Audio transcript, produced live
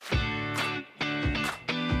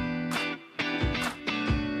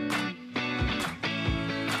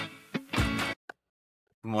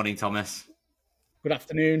Good morning, Thomas. Good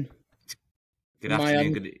afternoon. Good From my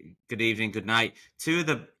afternoon. end. Good evening. Good night. Two of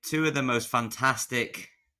the most fantastic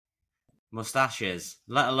mustaches,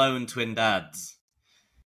 let alone twin dads.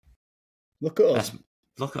 Look at us. Let's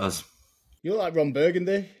look at us. You look like Ron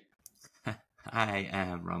Burgundy. I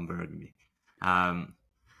am Ron Burgundy.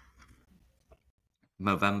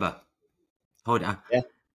 November. Hold on.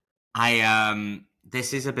 Yeah.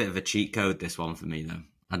 This is a bit of a cheat code. This one for me though.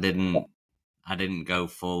 I didn't go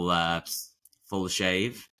full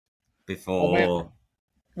shave Oh, mate. before.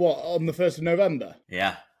 What, on the 1st of November?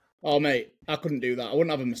 Yeah. Oh, mate, I couldn't do that. I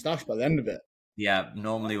wouldn't have a moustache by the end of it. Yeah,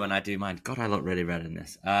 normally when I do mine, God, I look really red in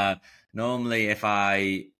this. Normally, if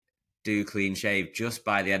I do clean shave, just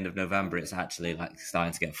by the end of November, it's actually like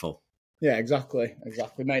starting to get full. Yeah, exactly,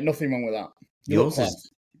 mate. Nothing wrong with that. You look class.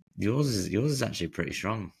 Yours is actually pretty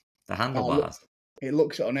strong. The handlebars. It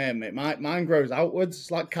looks it on here, mate. Mine grows outwards.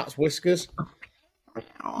 It's like cat's whiskers.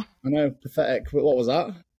 I know, pathetic. But what was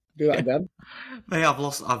that? Do that again. Mate,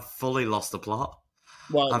 I've fully lost the plot.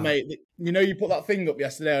 Well, mate, you put that thing up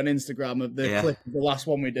yesterday on Instagram of the clip of the last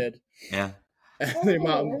one we did. Yeah. The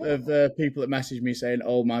amount of people that messaged me saying,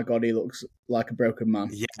 "Oh my God, he looks like a broken man."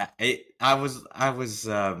 Yeah, I was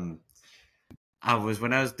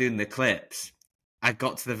when I was doing the clips, I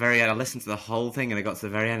got to the very end. I listened to the whole thing, and I got to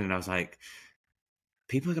the very end, and I was like,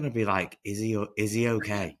 "People are gonna be like, is he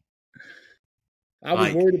okay?" I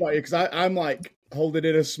was worried about you because I'm like holding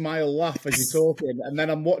in a smile, laugh as you're talking, and then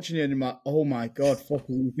I'm watching you, and I'm like, "Oh my God, fuck,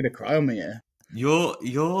 you're gonna cry on me here." You're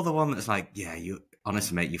the one that's like, yeah, you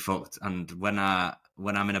honestly, mate, you fucked. And when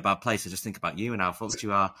I'm in a bad place, I just think about you and how fucked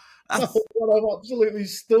you are. Oh, God, I've absolutely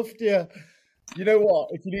stuffed you. You know what?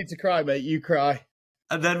 If you need to cry, mate, you cry.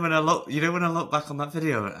 And then when I look back on that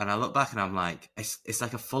video, and I look back, and I'm like, it's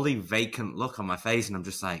like a fully vacant look on my face, and I'm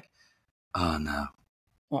just like, oh no,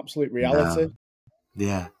 absolute reality. No.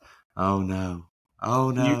 Yeah. Oh no.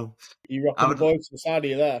 Oh no. You rocking the boys to the side of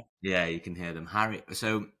you there? Yeah, you can hear them. Harry.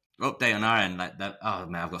 So update on our end, like that. Oh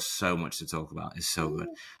man, I've got so much to talk about. It's so good,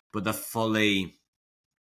 but the fully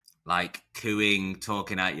like cooing,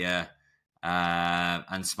 talking at you,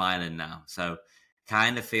 and smiling now. So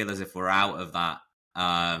kind of feel as if we're out of that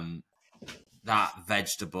that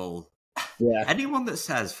vegetable. Yeah. Anyone that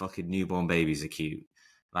says fucking newborn babies are cute,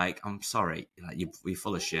 like, I'm sorry, like you're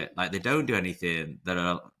full of shit. Like, they don't do anything.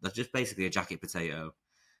 They're just basically a jacket potato,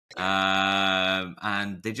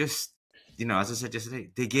 and they just, as I said yesterday,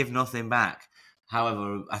 they give nothing back.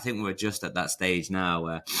 However, I think we're just at that stage now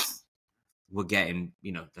where we're getting,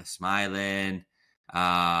 they're smiling,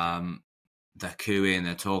 they're cooing,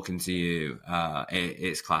 they're talking to you.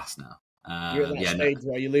 It's class now. You're at that stage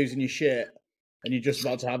where you're losing your shit and you're just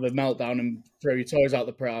about to have a meltdown and throw your toys out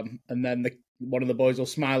the pram, and then one of the boys will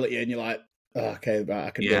smile at you and you're like, oh, okay, right,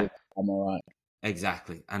 I can do it. I'm all right.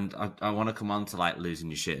 Exactly. And I want to come on to like losing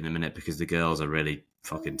your shit in a minute, because the girls are really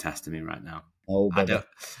fucking testing me right now. Oh, I don't,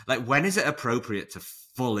 like, when is it appropriate to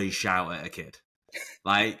fully shout at a kid?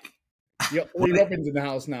 Like, Lee Robbins in the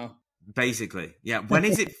house now. Basically, yeah. When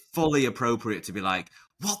is it fully appropriate to be like,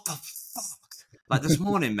 what the fuck? Like this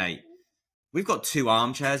morning, mate, we've got 2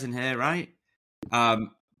 armchairs in here, right?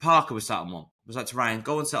 Parker was sat on one. I was like to Ryan,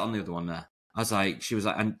 go and sit on the other one there. I was like, she was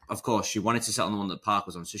like, and of course she wanted to sit on the one that Parker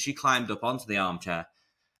was on. So she climbed up onto the armchair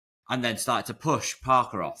and then started to push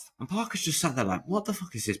Parker off. And Parker's just sat there like, what the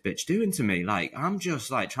fuck is this bitch doing to me? Like, I'm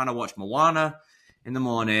just like trying to watch Moana in the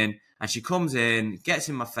morning, and she comes in, gets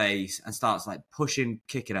in my face, and starts like pushing,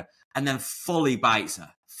 kicking her, and then fully bites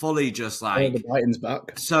her. Fully just like... Oh, the biting's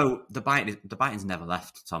back. So the biting's never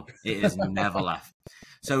left, Tom. It is never left.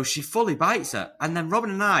 So she fully bites her. And then Robin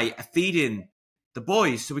and I are feeding the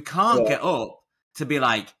boys, so we can't get up to be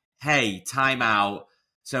like, hey, time out.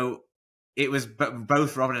 So it was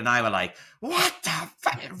both Robin and I were like, what the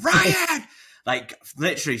fuck, Ryan? Like,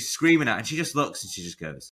 literally screaming at her. And she just looks and she just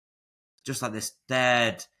goes, just like this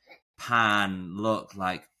dead pan look,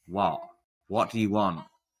 like, what? What do you want?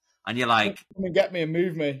 And you're like, come and get me and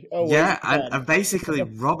move me. Oh, yeah. And basically,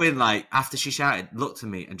 Robin, like, after she shouted, looked at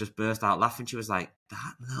me and just burst out laughing. She was like,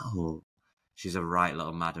 that little... She's a right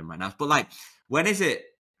little madam right now. But, like, when is it...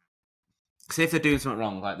 Say if they're doing something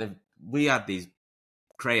wrong, like, we had these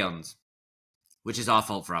crayons, which is our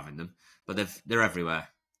fault for having them, but they're everywhere.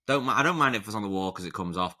 I don't mind if it's on the wall because it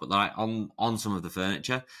comes off, but, like, on some of the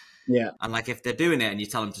furniture. Yeah. And, like, if they're doing it and you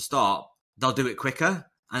tell them to stop, they'll do it quicker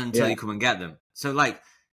until you come and get them. So, like...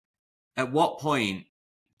 At what point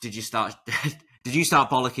did you start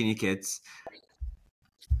bollocking your kids?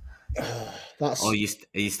 Or are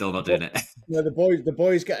you still not doing it? No, the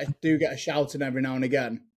boys do get a shouting every now and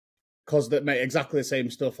again, because they make exactly the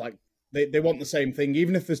same stuff. Like they want the same thing,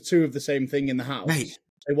 even if there's 2 of the same thing in the house. Mate,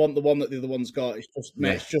 They want the one that the other one's got. It's just, mate,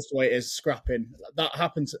 Yeah. it's just the way it is, scrapping. That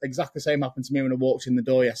happened, exactly the same happened to me when I walked in the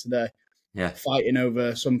door yesterday. Yeah. Fighting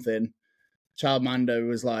over something. Child Mando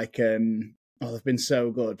was like, they've been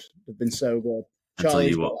so good. They've been so good.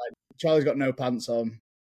 Charlie's got no pants on.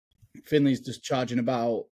 Finley's just charging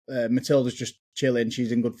about. Matilda's just chilling.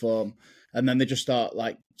 She's in good form. And then they just start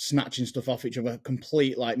like snatching stuff off each other.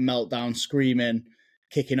 Complete like meltdown, screaming,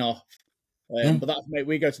 kicking off. But that's, mate,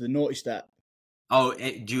 we go to the naughty step. Oh,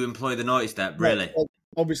 do you employ the naughty step? Really? Well,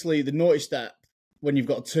 obviously, the naughty step, when you've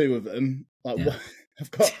got two of them, like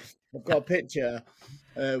I've got a picture.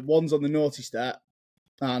 One's on the naughty step,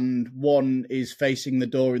 and one is facing the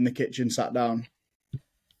door in the kitchen, sat down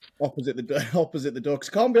opposite the door. Because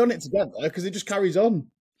can't be on it together because it just carries on.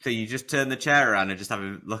 So you just turn the chair around and just have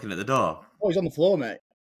him looking at the door. Oh, he's on the floor, mate.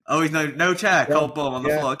 Oh, he's no chair, cold bomb on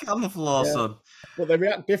the floor. Get on the floor, son. But they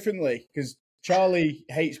react differently because Charlie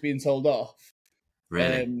hates being told off.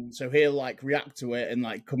 Really? So he'll like react to it and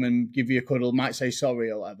like come and give you a cuddle, might say sorry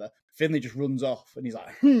or whatever. Finley just runs off and he's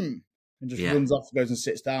like, and just runs off, goes and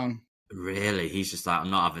sits down. Really? He's just like, I'm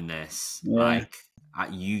not having this. Yeah. Like,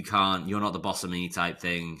 you can't, you're not the boss of me type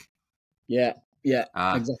thing. Yeah,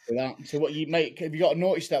 exactly that. So what you make, have you got a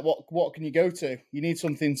naughty step, what can you go to? You need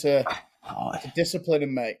something to discipline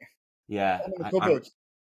him, mate. Yeah.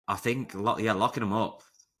 I think, locking him up.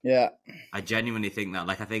 Yeah. I genuinely think that,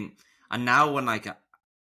 like, and now when, like,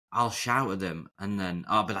 I'll shout at them and then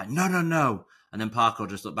I'll be like, no. And then Parker will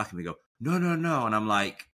just look back at me and go, no. And I'm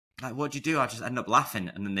like, what'd you do? I just end up laughing.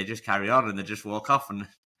 And then they just carry on and they just walk off. And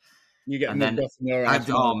you get and then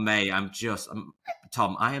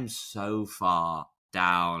Tom, I am so far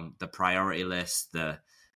down the priority list. The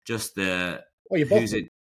dog's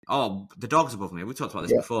above me. We talked about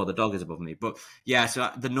this before. The dog is above me. But yeah, so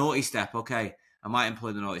the naughty step, okay. I might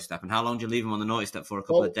employ the naughty step. And how long do you leave them on the naughty step for? A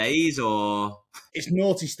couple of days, or? It's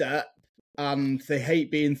naughty step, and they hate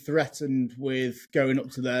being threatened with going up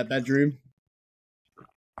to their bedroom.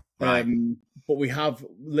 Right. But we have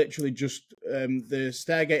literally just the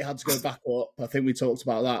stairgate had to go back up. I think we talked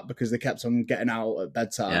about that because they kept on getting out at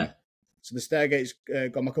bedtime. Yeah. So the stairgate's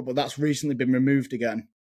gone back up, but that's recently been removed again.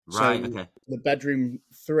 Right. So okay. The bedroom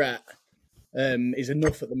threat is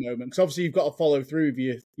enough at the moment because obviously you've got to follow through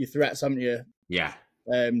with your threats, haven't you? Yeah.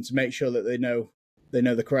 To make sure that they know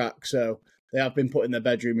the crack. So they have been put in their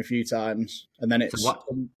bedroom a few times, and then it's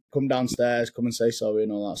come downstairs, come and say sorry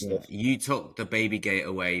and all that stuff. You took the baby gate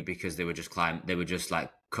away because they were just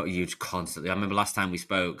like cut you constantly. I remember last time we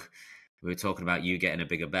spoke, we were talking about you getting a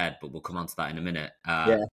bigger bed, but we'll come on to that in a minute.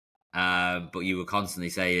 But you were constantly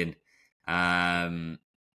saying that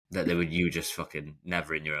you were just fucking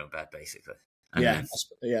never in your own bed, basically. And I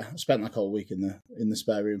spent like all week in the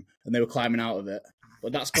spare room, and they were climbing out of it.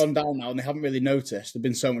 But that's gone down now, and they haven't really noticed. They've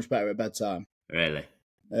been so much better at bedtime. Really?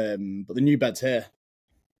 But the new bed's here.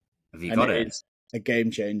 Have you got it? It's a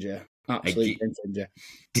game changer. Absolute game changer.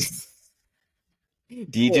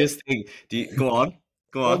 Do you just think? Go on?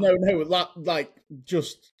 Well, no. Like,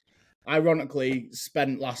 just ironically,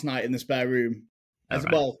 spent last night in the spare room as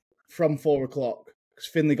well from 4:00 because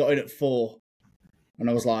Finley got in at 4, and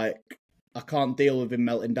I was like, I can't deal with him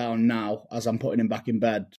melting down now as I'm putting him back in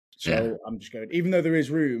bed. So I'm just going, even though there is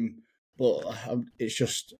room, but it's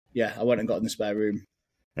just, I went and got in the spare room.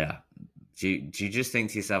 Yeah. Do you just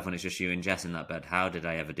think to yourself when it's just you and Jess in that bed, how did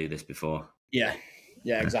I ever do this before? Yeah,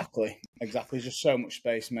 exactly. There's just so much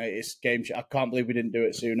space, mate. It's game changer. I can't believe we didn't do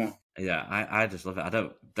it sooner. Yeah, I just love it.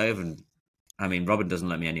 Robin doesn't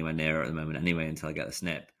let me anywhere near her at the moment anyway until I get the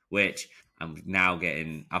snip, which I'm now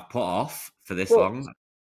getting, I've put off for this long.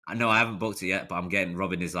 I know I haven't booked it yet, but I'm getting,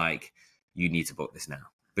 Robin is like, you need to book this now.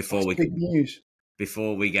 Before we come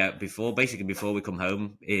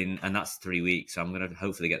home in, and that's 3 weeks. So I'm going to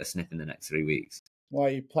hopefully get the snip in the next 3 weeks. Why are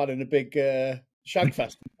you planning a big shag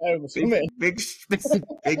fest? big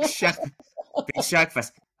shag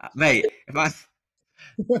fest, mate.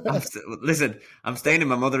 Listen, I'm staying in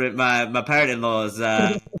my my parent-in-law's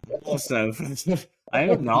also. I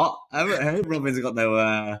hope not. I hope Robin's got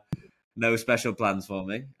no special plans for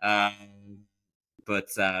me. But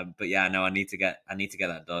yeah, no, I need to get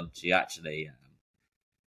that done. She actually,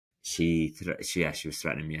 she was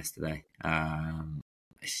threatening me yesterday.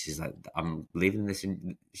 She's like, I'm leaving this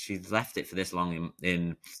in. She's left it for this long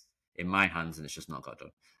in my hands, and it's just not got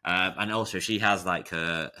done. And also, she has like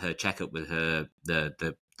her checkup with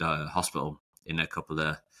the hospital in a couple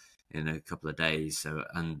of days. So,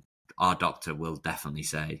 and our doctor will definitely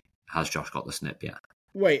say, has Josh got the snip yet?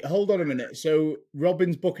 Wait, hold on a minute. So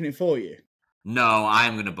Robin's booking it for you? No, I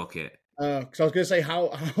am going to book it. Because I was going to say,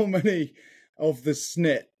 how many of the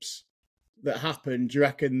snips that happened do you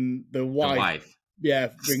reckon the wife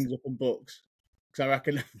rings up on books. Because I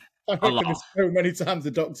reckon there's so many times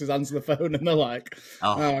the doctors answer the phone and they're like,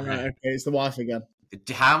 "Oh, right, okay, it's the wife again."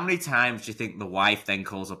 How many times do you think the wife then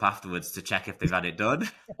calls up afterwards to check if they've had it done?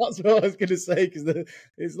 That's what I was going to say, because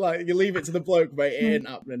it's like you leave it to the bloke, mate, it ain't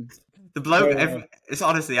happening. The bloke, it's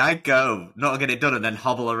honestly, I'd go, not get it done, and then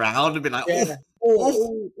hobble around and be like,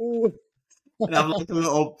 ooh. And have like a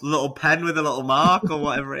little pen with a little mark or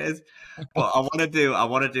whatever it is. But I want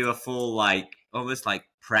to do a full, like, almost like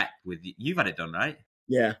prep with you. You've had it done, right?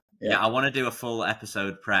 Yeah. I want to do a full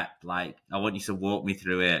episode prep. Like, I want you to walk me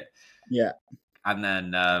through it. Yeah. And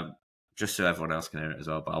then just so everyone else can hear it as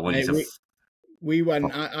well. But I want you to. We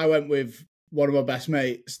went. I went with one of my best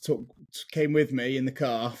mates. Came with me in the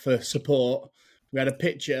car for support. We had a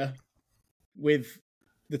picture with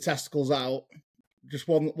the testicles out. Just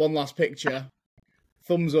one last picture.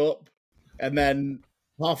 Thumbs up, and then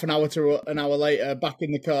half an hour to an hour later, back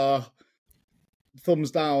in the car. Thumbs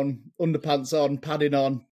down, underpants on, padding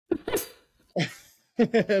on.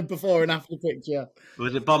 Before and after picture.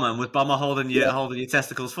 Was it Bomber? Was Bomber holding your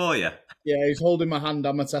testicles for you? Yeah, he's holding my hand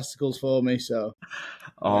and my testicles for me. So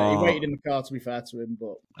he waited in the car. To be fair to him,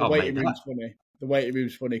 but the waiting room's funny. The waiting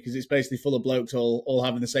room's funny because it's basically full of blokes all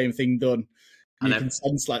having the same thing done. You can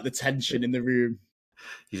sense like the tension in the room.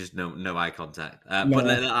 You just no eye contact. But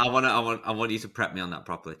I want you to prep me on that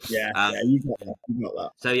properly. Yeah, you got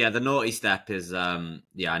that. So yeah, the naughty step is I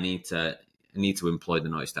need to employ the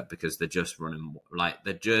naughty step because they're just running like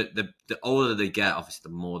the older they get, obviously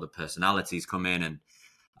the more the personalities come in, and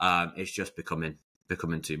it's just becoming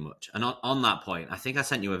too much. And on that point, I think I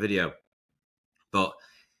sent you a video, but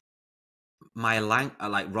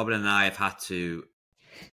like Robin and I have had to,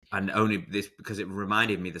 and only this because it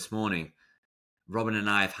reminded me this morning. Robin and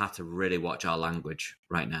I have had to really watch our language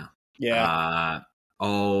right now. Yeah.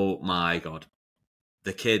 Oh my God.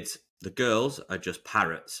 The girls are just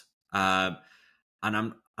parrots. And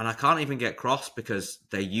I can't even get cross because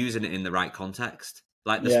they're using it in the right context.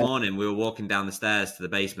 Like this morning, we were walking down the stairs to the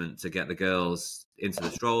basement to get the girls into the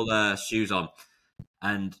stroller, shoes on.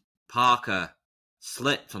 And Parker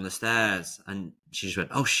slipped on the stairs and she just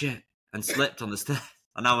went, "Oh shit," and slipped on the stairs.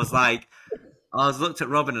 And I was like, looked at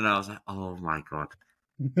Robin and I was like, "Oh my God."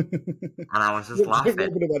 And I was just laughing.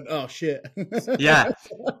 Robin went, "Oh shit." Yeah.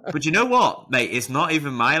 But you know what, mate? It's not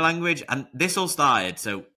even my language. And this all started.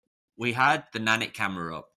 So we had the Nanit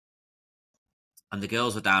camera up and the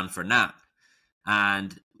girls were down for a nap.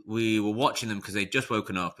 And we were watching them because they'd just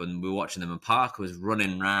woken up and we were watching them. And Parker was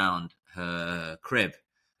running around her crib,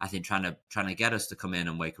 I think, trying to get us to come in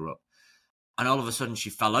and wake her up. And all of a sudden she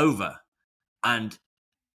fell over. And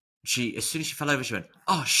as soon as she fell over, she went,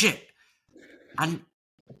 "Oh shit." And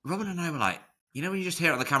Robin and I were like, you know, when you just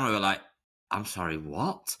hear it on the camera, we're like, "I'm sorry,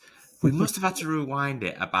 what?" We must have had to rewind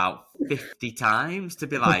it about 50 times to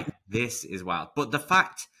be like, this is wild. But the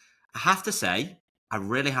fact, I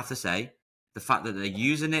really have to say, the fact that they're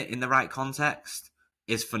using it in the right context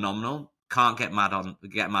is phenomenal. Can't get mad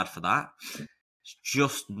for that. It's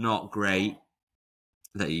just not great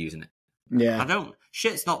that you're using it. Yeah.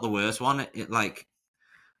 Shit's not the worst one. It like,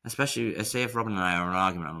 especially, say if Robin and I are in an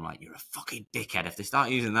argument, I'm like, "You're a fucking dickhead." If they start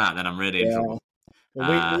using that, then I'm really in trouble.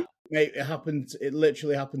 Well, mate, it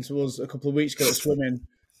literally happened to us a couple of weeks ago at swimming.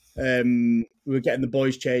 We were getting the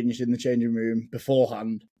boys changed in the changing room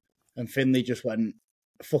beforehand, and Finley just went,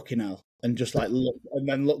 "Fucking hell," and just like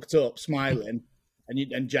looked up, smiling,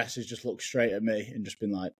 and Jess has just looked straight at me and just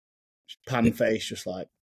been like, pan face, just like,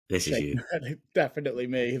 "This is you." Definitely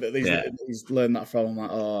me that he's learned that from. I'm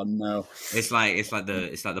like, "Oh no." It's like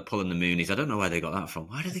the pulling the Moonies. I don't know where they got that from.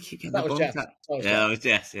 Why do they keep getting that? Was Jeff. That was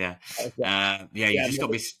Jess. Yeah. You just got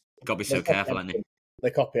to be so careful, haven't you?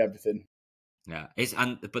 They copy everything. Yeah,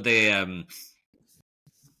 but the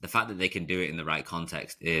fact that they can do it in the right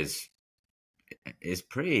context is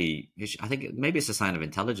pretty. I think maybe it's a sign of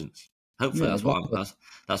intelligence. Hopefully,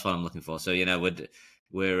 that's what I'm looking for. So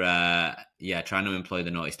we're trying to employ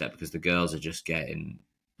the naughty step because the girls are just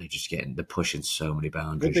they're pushing so many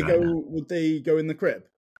boundaries. Would they go in the crib?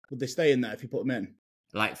 Would they stay in there if you put them in?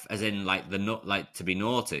 Like, as in, like to be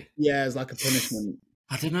naughty? Yeah, as like a punishment.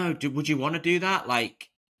 I don't know. Would you want to do that? Like,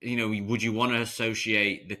 you know, would you want to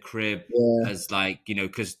associate the crib as like, you know,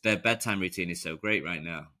 because their bedtime routine is so great right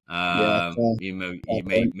now. You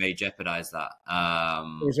may jeopardize that.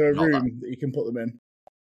 Is there a room that you can put them in?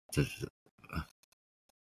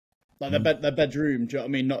 Like their bedroom, do you know what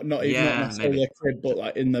I mean? Not necessarily a crib, but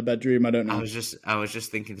like in their bedroom. I don't know. I was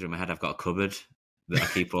just thinking through my head. I've got a cupboard that I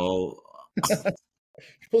keep all.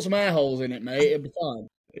 Put some air holes in it, mate. It'll be fine.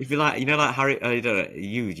 If you like, like Harry,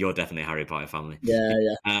 you're definitely a Harry Potter family. Yeah,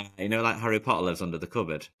 Like Harry Potter lives under the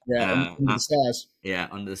cupboard. under the stairs. Yeah,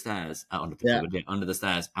 under the stairs, under the Yeah. cupboard. Yeah, under the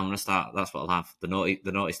stairs. I'm gonna start. That's what I'll have. The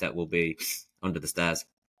naughty step will be under the stairs.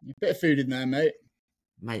 A bit of food in there, mate.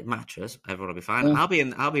 Mate, mattress. Everyone will be fine. Yeah.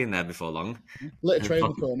 I'll be in there before long. Little tray in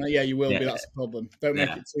the corner. Yeah, you will be. That's the problem. Don't make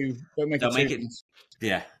it too. Don't make it.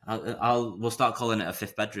 Yeah, we'll start calling it a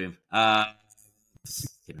fifth bedroom.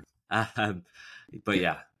 But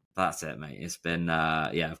yeah, that's it, mate. It's been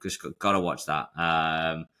I've just got to watch that.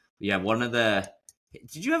 One of the.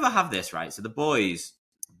 Did you ever have this, right? So the boys,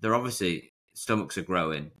 they're obviously stomachs are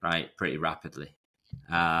growing, right, pretty rapidly,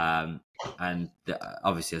 and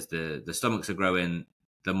obviously as the stomachs are growing,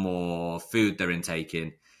 the more food they're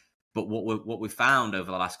intaking. But what we found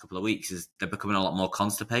over the last couple of weeks is they're becoming a lot more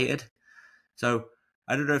constipated. So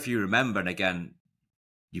I don't know if you remember, and again,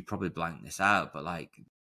 you probably blanked this out, but like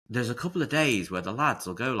there's a couple of days where the lads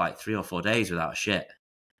will go like 3 or 4 days without a shit,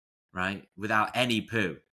 right? Without any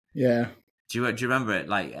poo. Yeah. Do you remember it,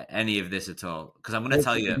 like any of this at all? Because I'm going to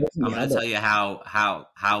tell you,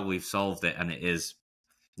 how we've solved it, and it is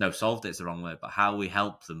solved it's the wrong word, but how we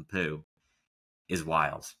help them poo is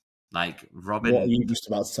wild. Like Robin, what are you just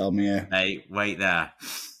about to tell me? Yeah. Hey, wait there.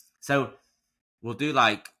 So we'll do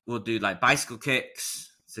like bicycle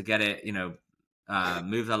kicks to get it,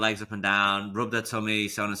 move their legs up and down, rub their tummy,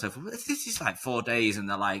 so on and so forth. This is like 4 days, and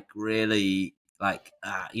they're like really like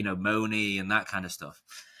moany and that kind of stuff.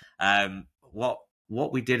 What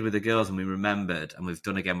we did with the girls, and we remembered, and we've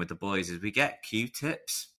done again with the boys, is we get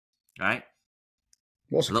Q-tips, right?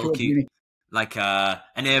 What's a little Q? Like an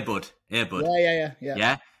earbud. Yeah.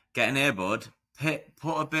 Yeah. Get an earbud.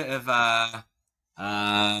 Put a bit of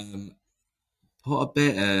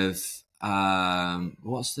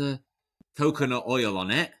what's the coconut oil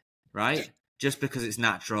on it, right? Just because it's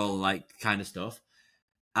natural, like kind of stuff,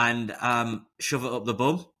 and shove it up the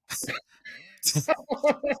bum.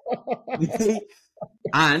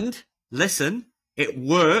 And listen, it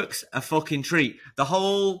works a fucking treat. The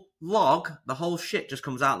whole shit just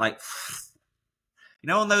comes out like,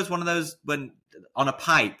 on one of those when on a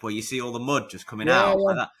pipe where you see all the mud just coming out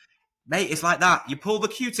like that. Mate, it's like that. You pull the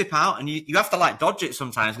Q-tip out and you have to like dodge it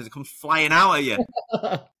sometimes because it comes flying out at you.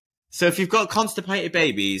 So if you've got constipated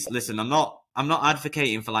babies, listen, I'm not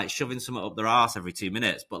advocating for like shoving something up their arse every 2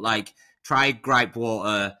 minutes, but like try gripe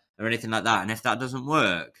water or anything like that. And if that doesn't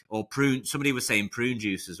work, or somebody was saying prune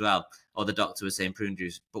juice as well, or the doctor was saying prune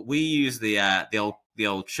juice, but we use the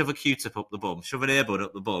old shove a Q-tip up the bum, shove an earbud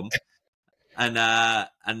up the bum,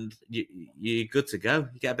 and you're good to go.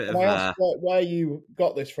 You get a bit of. Can I ask where you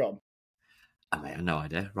got this from? I have no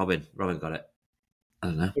idea. Robin got it. I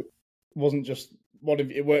don't know. It wasn't just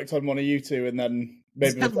it worked on one of you two, and then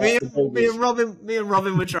maybe me and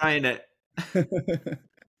Robin were trying it.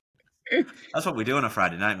 That's what we do on a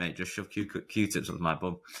Friday night, mate. Just shove Q-tips up my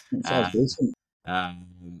bum.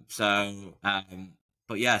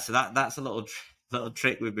 But yeah, so that's a little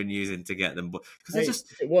trick we've been using to get them, but because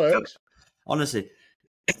it works. Honestly,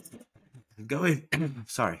 going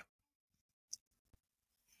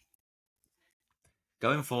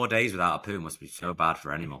 4 days without a poo must be so bad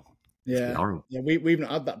for anyone. Yeah, we've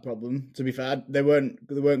not had that problem. To be fair, they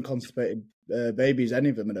weren't constipated babies, any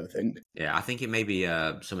of them, I don't think. Yeah, I think it may be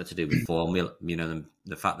something to do with formula.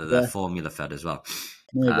 The fact that they're formula fed as well.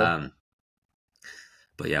 But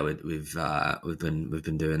yeah, we've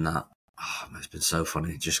been doing that. Oh, it's been so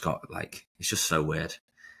funny. It's just it's just so weird.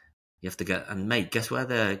 You have to get, and mate, guess where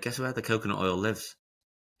the coconut oil lives?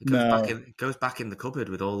 It goes back in the cupboard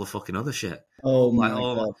with all the fucking other shit. Oh my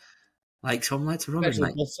god! Like, so I'm like to Robin,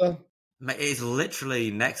 mate, it's literally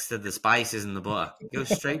next to the spices and the butter. It goes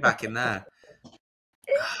straight back in there.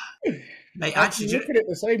 Mate, actually, you look at it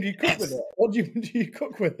the same. Do you cook with it? What do you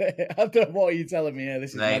cook with it? I don't know what are you telling me here.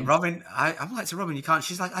 This is mate, Robin. I'm like to Robin, you can't.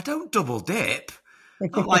 She's like, I don't double dip.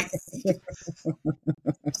 I'm like,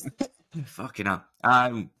 fucking hell.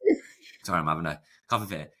 Sorry, I'm having a coffee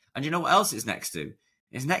fit. And you know what else it's next to?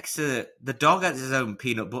 It's next to the dog has his own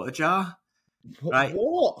peanut butter jar. Right?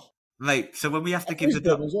 What? Mate, so when we have to give the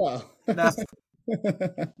dog as well.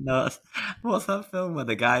 No, what's that film where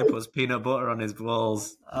the guy puts peanut butter on his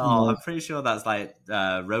balls? Oh, I'm pretty sure that's like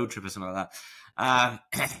Road Trip or something like that.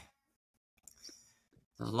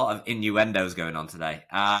 There's a lot of innuendos going on today.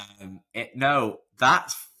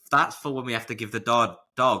 That's for when we have to give the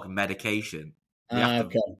dog medication. We have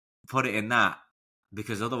to put it in that,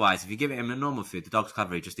 because otherwise, if you give it him a normal food, the dog's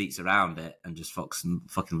clever. He just eats around it and just fucking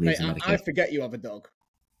leaves the medication. I forget you have a dog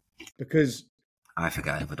because I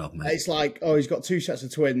forget I have a dog, mate. It's like, he's got 2 sets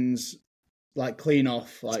of twins. like clean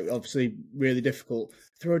off, like obviously really difficult.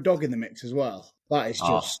 Throw a dog in the mix as well. That is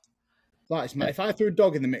just if I threw a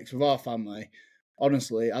dog in the mix with our family,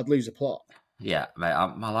 honestly, I'd lose a plot. Yeah, mate.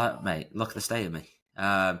 Mate, look at the state of me.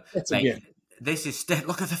 Mate, this is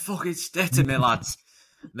look at the fucking state of me, lads.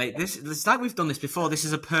 Mate, it's like we've done this before. This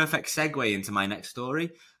is a perfect segue into my next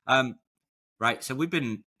story. Right, so we've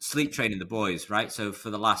been sleep training the boys, right? So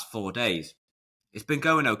for the last 4 days, it's been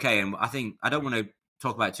going okay, and I don't want to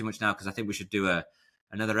talk about it too much now because I think we should do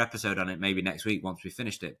another episode on it maybe next week once we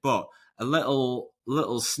finished it. But a little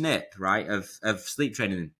snip, right, of sleep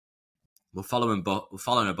training. We're following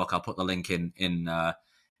a book. I'll put the link in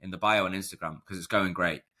the bio on Instagram because it's going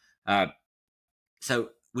great. So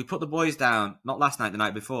we put the boys down not last night, the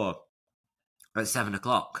night before, at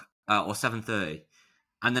 7:00 or 7:30,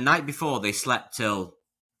 and the night before they slept till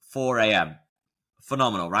 4 a.m.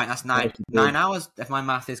 Phenomenal, right? That's 9 hours if my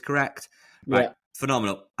math is correct. Right, yeah.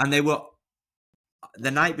 Phenomenal. And they were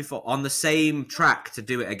the night before on the same track to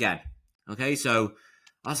do it again. Okay, so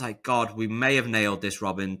I was like, God, we may have nailed this,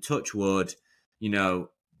 Robin. Touch wood,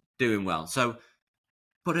 doing well. So,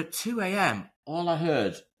 but at 2 a.m., all I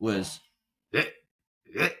heard was,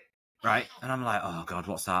 right? And I'm like, oh, God,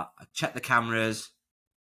 what's that? I check the cameras.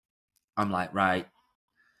 I'm like, right,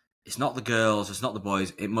 it's not the girls, it's not the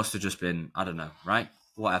boys. It must have just been, I don't know, right?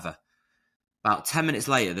 Whatever. About 10 minutes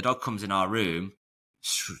later, the dog comes in our room,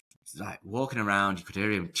 like walking around. You could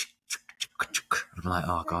hear him. I'm like,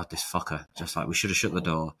 oh, God, this fucker. Just like, we should have shut the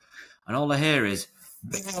door. And all I hear is,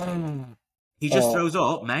 he just throws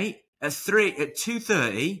up, mate, at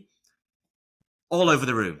 2:30, all over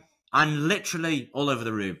the room. And literally all over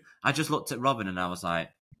the room. I just looked at Robin and I was like,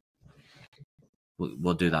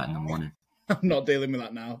 we'll do that in the morning. I'm not dealing with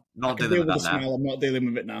that now. Not dealing with that now. Smell. I'm not dealing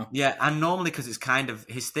with it now. Yeah, and normally because it's kind of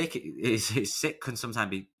his sick can sometimes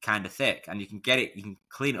be kind of thick, and you can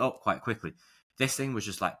clean it up quite quickly. This thing was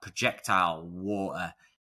just like projectile water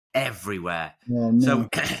everywhere. Oh, no.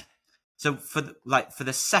 So for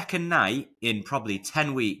the second night in probably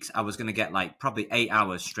 10 weeks, I was going to get like probably 8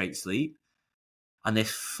 hours straight sleep, and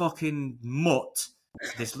this fucking mutt,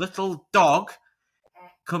 this little dog,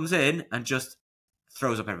 comes in and just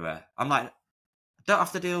throws up everywhere. I'm like, don't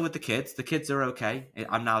have to deal with the kids. The kids are okay.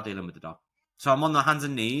 I'm now dealing with the dog. So I'm on the hands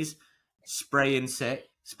and knees, spraying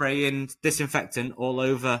disinfectant all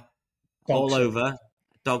over,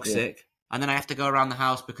 dog sick. And then I have to go around the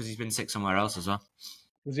house because he's been sick somewhere else as well.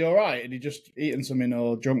 Was he all right? Had he just eaten something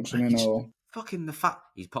or drunk something or? Fucking the fat.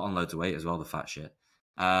 He's put on loads of weight as well, the fat shit.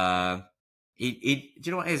 Do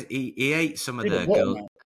you know what it is? He ate some of the girls.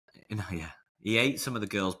 He ate some of the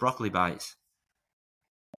girls' broccoli bites.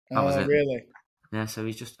 That was it. Really? Yeah, so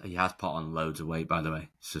he has put on loads of weight, by the way.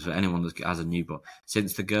 So for anyone that has a newborn,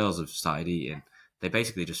 since the girls have started eating, they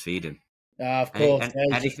basically just feed him. Of course.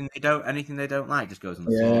 Anything they don't like just goes on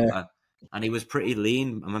the floor. And he was pretty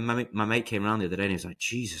lean. My mate came around the other day and he was like,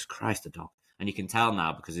 Jesus Christ, the dog. And you can tell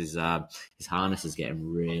now because his harness is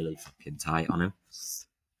getting really fucking tight on him.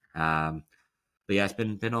 But yeah, it's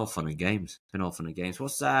been all fun and games.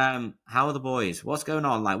 What's how are the boys? What's going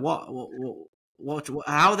on? Like what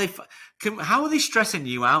how are they stressing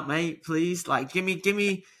you out, mate? Please, like give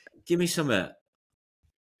me some.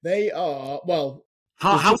 They are well.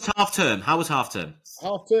 How's half term? How was half term?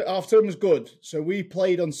 Half term was good. So we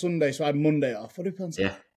played on Sunday, so I had Monday off. What did we play on Sunday?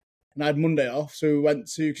 Yeah. And I had Monday off, so we went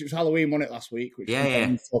to because it was Halloween, wasn't it, last week? Which we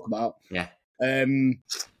to talk about. Yeah.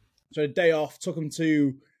 So a day off, took them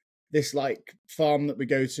to this like farm that we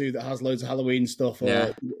go to that has loads of Halloween stuff,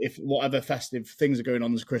 or if whatever festive things are going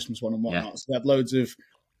on, there's a Christmas one and whatnot. Yeah. So they have loads of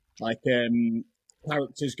like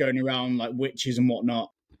characters going around, like witches and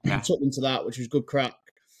whatnot. Yeah. Took them to that, which was good crack.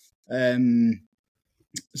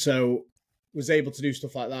 So was able to do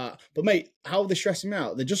stuff like that. But mate, how are they stressing me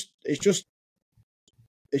out? It's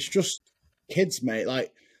just kids, mate.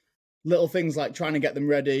 Like little things like trying to get them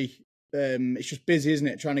ready. It's just busy, isn't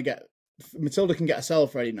it? Trying to get Matilda can get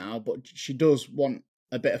herself ready now, but she does want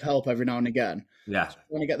a bit of help every now and again. Yeah. So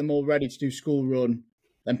trying to get them all ready to do school run,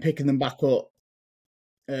 then picking them back up.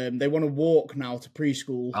 They want to walk now to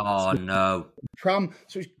preschool. Oh no. Pram.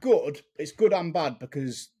 So it's good. It's good and bad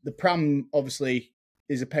because the pram obviously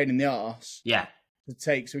is a pain in the arse. Yeah. To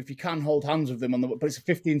take. So if you can hold hands with them but it's a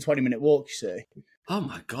 15-20 minute walk, you see. Oh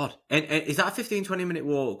my God. And is that a 15-20 minute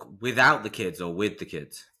walk without the kids or with the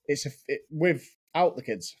kids? It's without the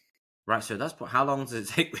kids. Right. So how long does it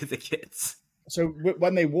take with the kids? So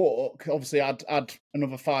when they walk, obviously I'd add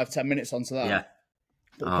another 5-10 minutes onto that. Yeah.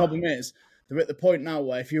 But the problem is they're at the point now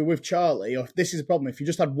where if you're with Charlie, or if this is a problem, if you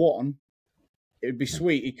just had one, it would be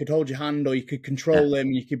sweet. He could hold your hand or you could control him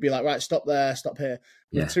and you could be like, right, stop there, stop here.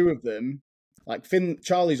 With two of them, Like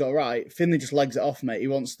Charlie's all right. Finley just legs it off, mate. He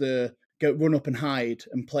wants to go run up and hide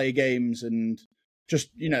and play games and just,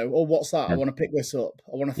 oh, what's that? I want to pick this up.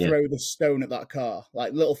 I want to throw this stone at that car.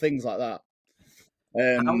 Like little things like that.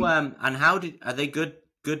 Are they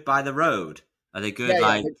good by the road? Are they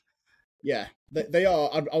good? Yeah, they are.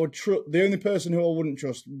 I would the only person who I wouldn't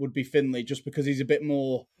trust would be Finley, just because he's a bit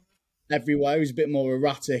more everywhere. He's a bit more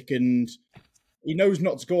erratic, and he knows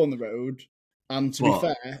not to go on the road. And to be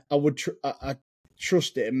fair, I would I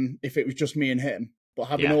trust him if it was just me and him. But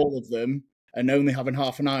having all of them and only having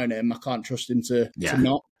half an eye on him, I can't trust him to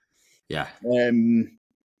not. Yeah.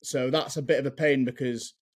 So that's a bit of a pain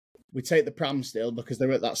because we take the pram still because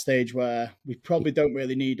they're at that stage where we probably don't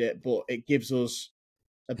really need it, but it gives us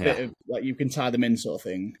a bit of like you can tie them in sort of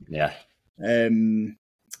thing. Yeah.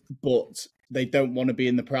 But they don't want to be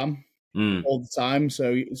in the pram all the time.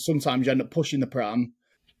 So sometimes you end up pushing the pram,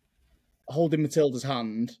 holding Matilda's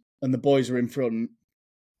hand, and the boys are in front.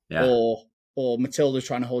 Yeah. Or Matilda's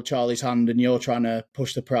trying to hold Charlie's hand and you're trying to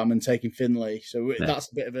push the pram and taking Finley. So that's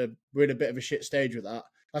we're in a bit of a shit stage with that.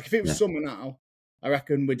 Like if it was summer now, I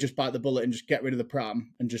reckon we'd just bite the bullet and just get rid of the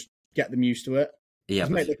pram and just get them used to it. Yeah,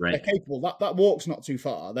 they're capable. That walk's not too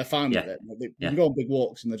far. They're fine with it. They can go on big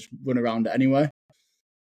walks and they just run around it anyway.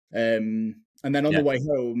 And then on the way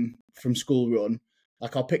home from school run,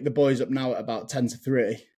 like I'll pick the boys up now at about 10 to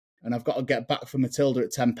 3 and I've got to get back from Matilda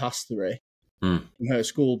at 10 past 3 from her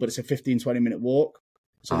school, but it's a 15-20 minute walk.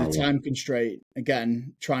 So the time constraint,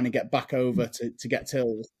 again, trying to get back over to get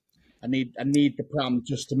Tills, I need the pram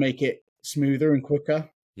just to make it smoother and quicker.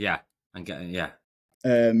 Yeah,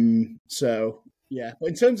 and So yeah, but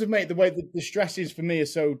in terms of mate, the way the stresses for me are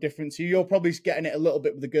so different to you. You're probably getting it a little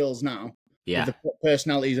bit with the girls now. Yeah, the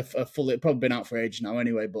personalities are fully probably been out for ages now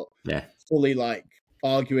anyway, but fully like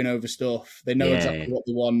arguing over stuff. They know exactly what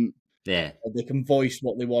they want. Yeah, they can voice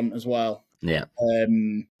what they want as well. Yeah.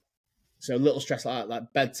 So a little stress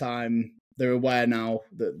like bedtime. They're aware now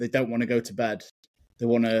that they don't want to go to bed. They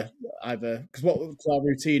want to either because what our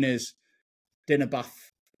routine is: dinner,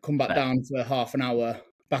 bath, come back down for half an hour,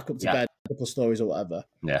 back up to bed, a couple of stories or whatever.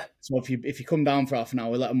 Yeah. So if you come down for half an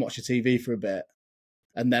hour, let them watch the TV for a bit,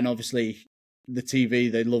 and then obviously the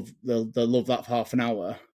TV they'll love that for half an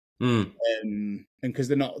hour. And because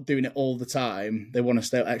they're not doing it all the time, they want to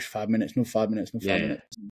stay extra 5 minutes, no 5 minutes, no 5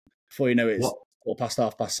 minutes. Before you know it, it's past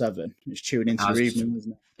 7:30. It's chewing into your evening,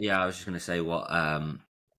 isn't it? Yeah, I was just going to say what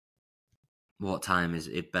time is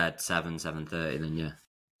it? Bed 7:30. Then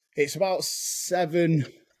it's about 7.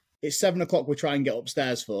 It's 7 o'clock. We try and get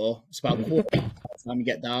upstairs for. It's about quarter by the time we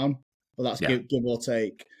get down, but that's give or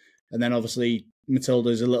take. And then obviously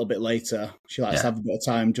Matilda's a little bit later. She likes to have a bit of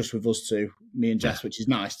time just with us two, me and Jess, which is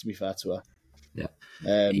nice to be fair to her. Yeah.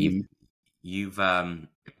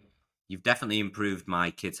 You've definitely improved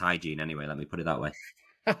my kids' hygiene anyway, let me put it that way.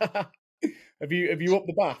 Have you upped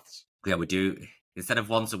the baths? Yeah, we do. Instead of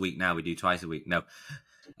once a week now, we do twice a week. No.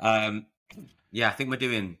 I think we're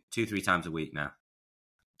doing 2-3 times a week now.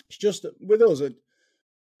 It's just with us,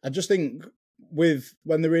 I just think when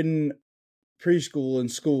they're in preschool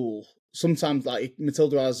and school, sometimes like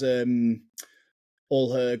Matilda has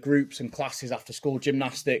all her groups and classes after school,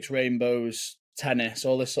 gymnastics, rainbows, tennis,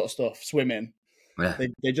 all this sort of stuff, swimming. Yeah.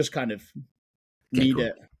 They just kind of need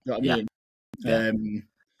it. You know what I mean? Yeah.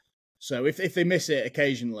 So if they miss it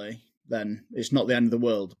occasionally, then it's not the end of the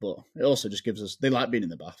world. But it also just gives us. They like being in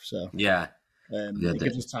the bath, so it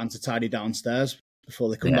gives us time to tidy downstairs before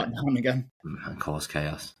they come back down again and cause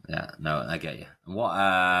chaos. Yeah, no, I get you. And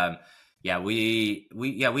what? We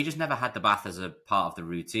just never had the bath as a part of the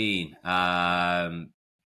routine. But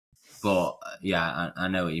I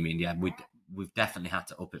know what you mean. Yeah, we've definitely had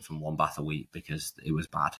to up it from 1 bath a week because it was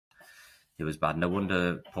bad. It was bad. No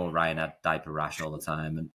wonder poor Ryan had diaper rash all the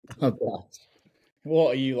time. And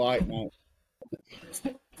what are you like, mate?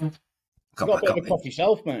 Got a bit of a cough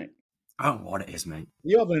yourself, mate. I don't know what it is, mate.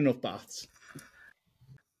 You having enough baths?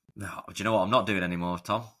 No, do you know what I'm not doing anymore,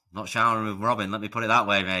 Tom? I'm not showering with Robin. Let me put it that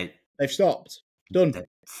way, mate. They've stopped. Done. They're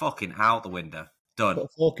fucking out the window. Done. Put a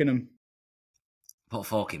fork in them. Put a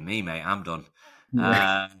fork in me, mate. I'm done.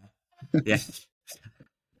 Yeah.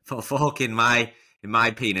 Put a fork in my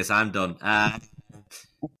penis. I'm done.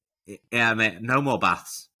 Yeah, mate. No more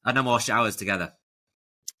baths. And no more showers together.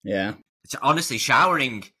 Yeah. Honestly,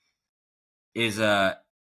 showering is a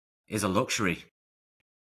luxury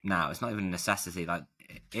now. It's not even a necessity. Like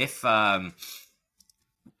if and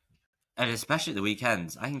especially at the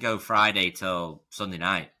weekends, I can go Friday till Sunday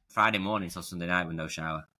night. Friday morning till Sunday night with no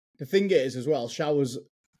shower. The thing is, as well, showers.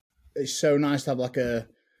 It's so nice to have like a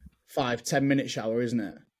 5-10 minute shower, isn't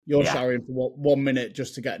it? You're showering for 1 minute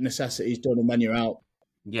just to get necessities done, and then you're out.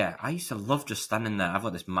 Yeah, I used to love just standing there. I've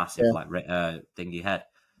got this massive thingy head.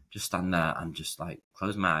 Just stand there and just like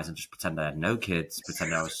close my eyes and just pretend I had no kids,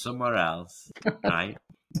 pretend I was somewhere else, right?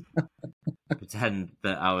 Pretend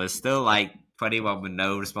that I was still like 21 with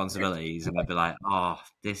no responsibilities, and I'd be like, "Oh,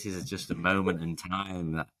 this is just a moment in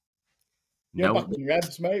time that You're no back in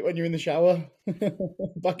revs, mate, when you're in the shower.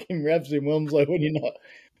 Back in revs in Wilmslow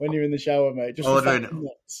when you're in the shower, mate. Just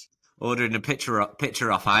ordering a picture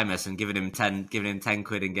off Imus and giving him 10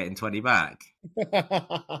 quid and getting 20 back."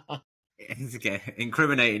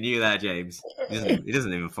 Incriminating you there, James. He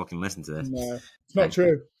doesn't even fucking listen to this. No, it's not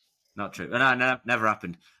true. Not true. No, never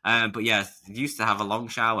happened. But yeah, used to have a long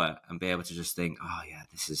shower and be able to just think, oh yeah,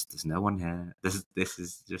 there's no one here. This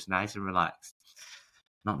is just nice and relaxed.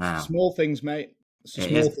 Not now. Small things, mate.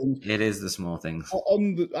 It is the small things.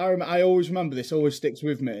 I always remember this. Always sticks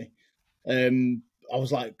with me. I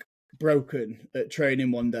was like broken at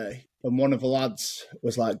training one day, and one of the lads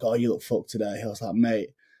was like, "Oh, you look fucked today." I was like,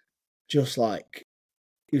 "Mate, just like,"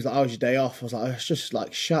 he was like, "How was your day off?" I was like, "It's just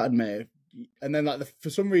like shattered, mate." And then like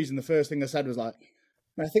for some reason, the first thing I said was like,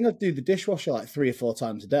 "Man, I think I do the dishwasher like 3 or 4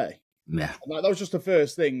 times a day." Yeah, and like, that was just the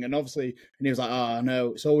first thing. And obviously, and he was like, "Oh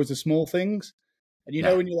no, it's always the small things." And you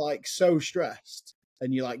know when you're like so stressed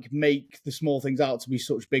and you like make the small things out to be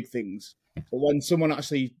such big things, but when someone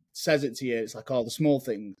actually says it to you, it's like, "Oh, the small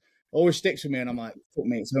thing." It always sticks with me, and I'm like, "Fuck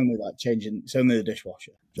me, it's only like changing. It's only the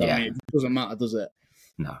dishwasher." Do you know what I mean? It doesn't matter, does it?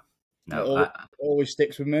 No. It always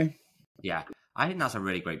sticks with me. Yeah, I think that's a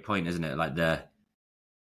really great point, isn't it? Like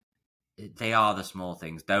they are the small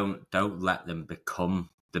things. Don't let them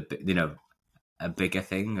become a bigger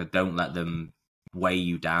thing, or don't let them weigh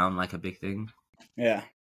you down like a big thing. Yeah.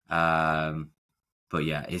 But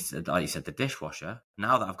yeah, it's like you said, the dishwasher.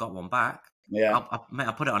 Now that I've got one back, yeah,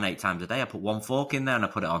 I put it on 8 times a day. I put one fork in there and I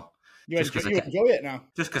put it on. You enjoy it now?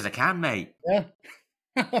 Just because I can, mate. Yeah.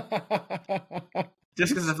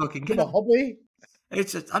 Just because I fucking can. A hobby.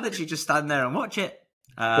 It's I literally just stand there and watch it.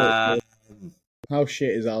 How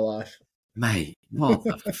shit is our life, mate? What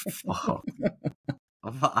the fuck?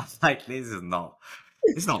 Like this is not.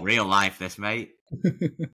 It's not real life, this, mate.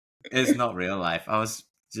 It's not real life. I was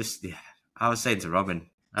saying to Robin,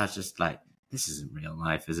 I was just like, this isn't real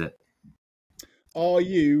life, is it? Are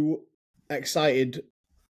you excited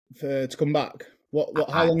to come back?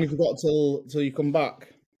 How long have you got till you come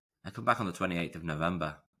back? I come back on the 28th of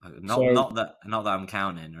November. Not that I'm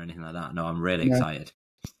counting or anything like that. No, I'm really excited.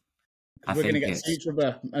 We're going to get to see each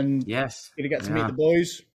other, and yes, going to get to meet the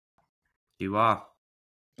boys. You are.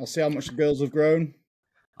 I'll see how much the girls have grown.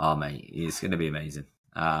 Oh, mate, it's going to be amazing.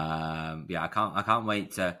 I can't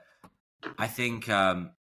wait to. I think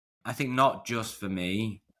not just for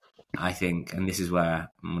me. I think, and this is where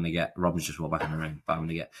I'm going to get. Robin's just walked back in the room, but I'm going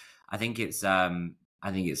to get. I think it's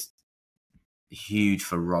huge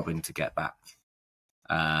for Robin to get back.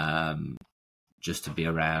 Just to be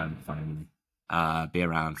around family, be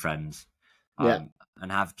around friends, and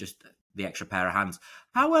have just the extra pair of hands.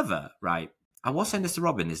 However, right, I was saying this to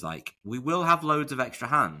Robin, is like, we will have loads of extra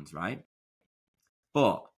hands, right?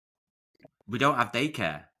 But we don't have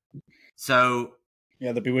daycare. So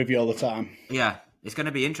yeah, they'll be with you all the time. Yeah, it's going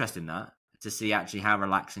to be interesting to see actually how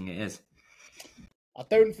relaxing it is. I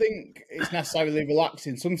don't think it's necessarily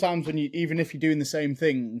relaxing. Sometimes even if you're doing the same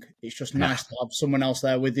thing, it's just nice to have someone else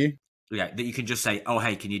there with you. Yeah, that you can just say, "Oh,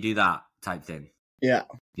 hey, can you do that?" type thing. Yeah.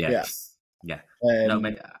 No,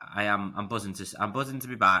 mate, I'm buzzing to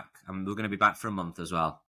be back. We're going to be back for a month as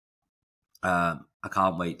well. I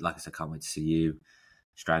can't wait. Like I said, can't wait to see you,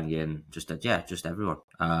 Strangian, just everyone.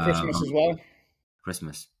 Christmas as well.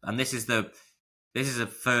 Christmas, and this is the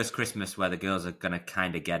first Christmas where the girls are going to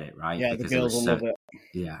kind of get it, right? Yeah, because the girls will love it.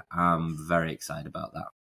 Yeah, I'm very excited about that.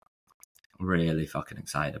 Really fucking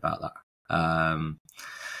excited about that.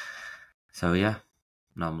 So yeah,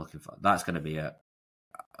 no, I'm looking for. That's going to be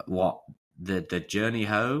the journey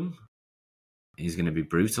home is going to be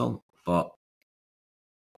brutal, but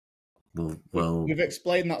we've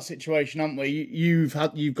explained that situation, haven't we? You've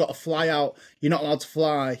got to fly out. You're not allowed to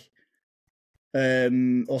fly.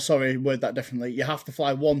 Word that differently. You have to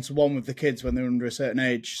fly 1-to-1 with the kids when they're under a certain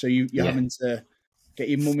age. So you're having to get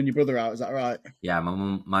your mum and your brother out. Is that right? Yeah, my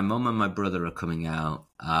mum and my brother are coming out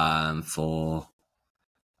for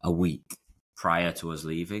a week prior to us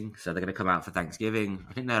leaving. So they're going to come out for Thanksgiving.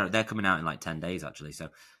 I think they're coming out in like 10 days actually. So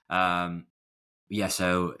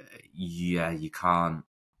you can't.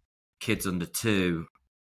 Kids under 2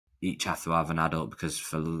 each have to have an adult, because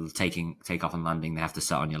for take off and landing they have to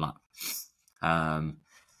sit on your lap.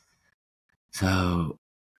 So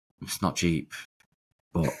it's not cheap,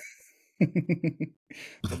 but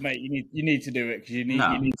But mate, you need to do it because you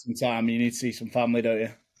need some time. You need to see some family, don't you?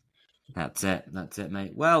 That's it,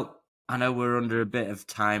 mate. Well, I know we're under a bit of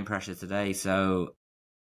time pressure today, so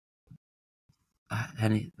I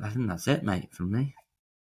think that's it, mate, from me.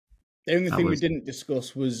 The only thing we didn't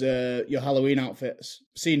discuss was your Halloween outfits.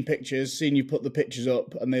 Seen you put the pictures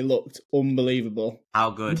up, and they looked unbelievable. How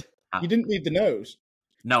good? You didn't need the nose.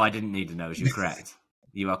 No, I didn't need the nose. You're correct.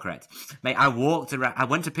 You are correct. Mate, I walked around. I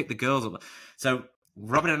went to pick the girls up. So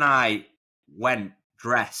Robin and I went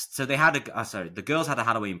dressed. So they had the girls had a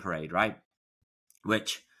Halloween parade, right?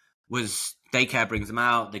 Which was daycare brings them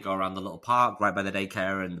out. They go around the little park right by the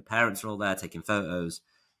daycare, and the parents are all there taking photos.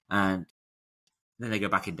 And then they go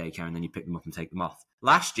back in daycare, and then you pick them up and take them off.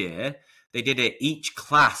 Last year, they did it. Each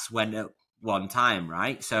class went at one time,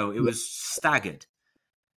 right? So it was staggered.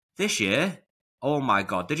 This year, oh my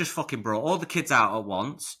God, they just fucking brought all the kids out at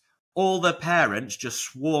once. All the parents just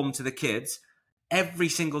swarmed to the kids. Every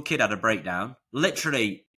single kid had a breakdown.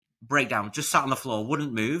 Literally, breakdown. Just sat on the floor,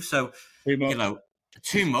 wouldn't move. So,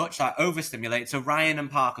 too much, like overstimulated. So Ryan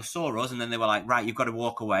and Parker saw us, and then they were like, right, you've got to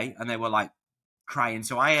walk away. And they were like crying.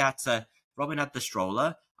 So Robin had the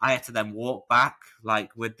stroller. I had to then walk back, like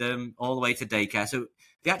with them all the way to daycare. So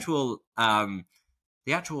the actual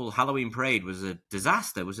Halloween parade was a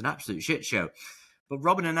disaster. It was an absolute shit show. But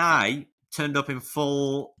Robin and I turned up in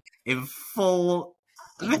full. Even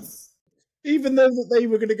though that they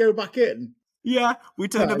were going to go back in. Yeah, we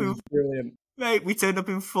turned up in brilliant. Mate, we turned up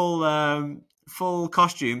in full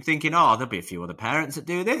costume, thinking, "Oh, there'll be a few other parents that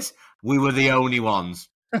do this." We were the only ones.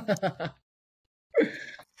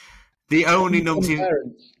 The only numpty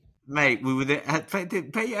mate. We were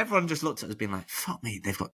everyone just looked at us, being like, "Fuck me,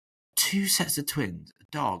 they've got 2 sets of twins, a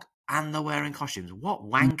dog, and they're wearing costumes. What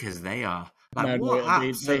wankers they are!" Like,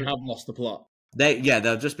 they have lost the plot.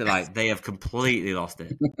 They'll just be like, they have completely lost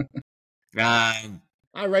it. I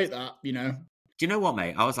rate that, Do you know what,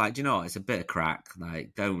 mate? I was like, do you know what? It's a bit of crack.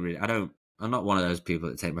 Like, I'm not one of those people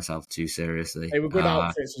that take myself too seriously. They were good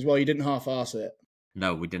outfits as well. You didn't half-arse it.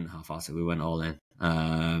 No, we didn't half-arse it. We went all in.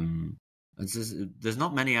 There's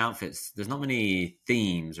not many outfits. There's not many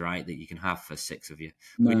themes, right, that you can have for 6 of you.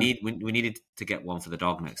 No. We needed to get one for the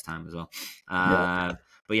dog next time as well.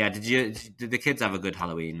 But yeah, did the kids have a good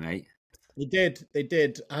Halloween, mate? They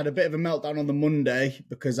did. I had a bit of a meltdown on the Monday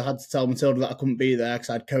because I had to tell Matilda that I couldn't be there because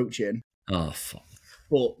I had coaching. Oh, fuck.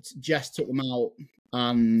 But Jess took them out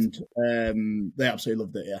and they absolutely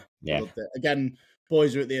loved it, yeah. Loved it. Again,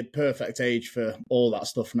 boys are at the perfect age for all that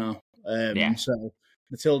stuff now. So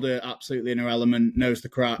Matilda, absolutely in her element, knows the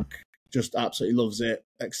crack, just absolutely loves it,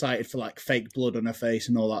 excited for like fake blood on her face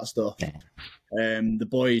and all that stuff. Yeah. The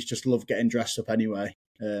boys just love getting dressed up anyway.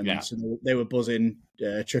 So they were buzzing,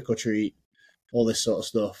 trick or treat, all this sort of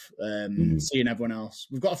stuff, seeing everyone else.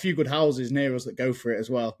 We've got a few good houses near us that go for it as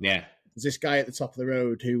well. Yeah. There's this guy at the top of the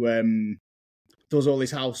road who does all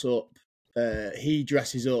his house up. He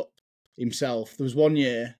dresses up himself. There was one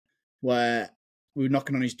year where we were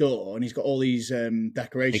knocking on his door and he's got all these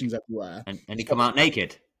decorations everywhere. And he come out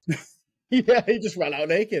naked? Yeah, he just ran out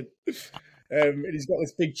naked. And he's got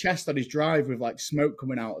this big chest on his drive with like smoke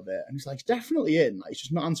coming out of it. And he's like, he's definitely in. Like, he's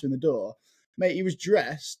just not answering the door. Mate, he was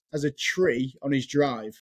dressed as a tree on his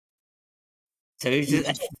drive. So he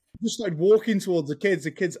just started walking towards the kids.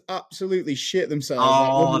 The kids absolutely shit themselves.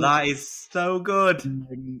 Oh, that is so good.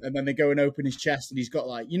 And then they go and open his chest and he's got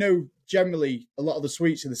like, generally a lot of the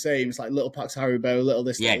sweets are the same. It's like little packs of Haribo, little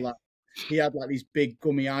this, little that. He had like these big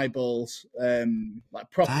gummy eyeballs,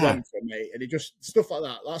 like proper went for it, mate. And it just, stuff like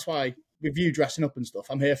that. That's why with you dressing up and stuff,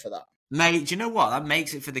 I'm here for that. Mate, do you know what? That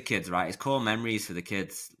makes it for the kids, right? It's core memories for the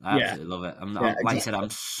kids. I absolutely love it. Exactly. Like you said, I'm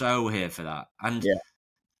so here for that. And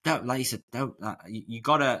like you said, you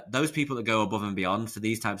gotta, those people that go above and beyond for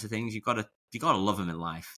these types of things, you gotta love them in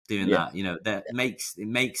life doing that. That makes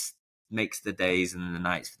the days and the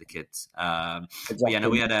nights for the kids. Exactly.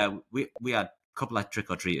 We had a couple of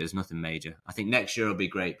trick or treaters, nothing major. I think next year will be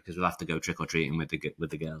great because we'll have to go trick or treating with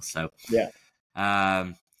the girls. So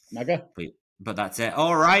Mega. But that's it.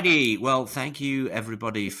 Alrighty. Well, thank you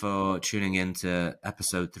everybody for tuning in to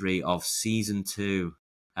episode 3 of season 2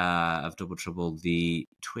 of Double Trouble, the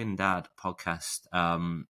Twin Dad podcast.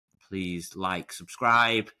 Please like,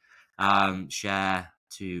 subscribe, share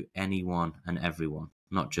to anyone and everyone,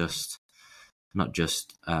 not just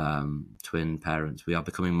twin parents. We are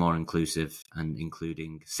becoming more inclusive and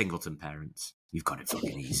including singleton parents. You've got it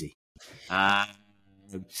fucking easy.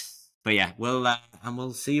 But yeah,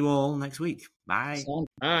 we'll see you all next week. Bye.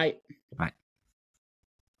 Bye. Bye.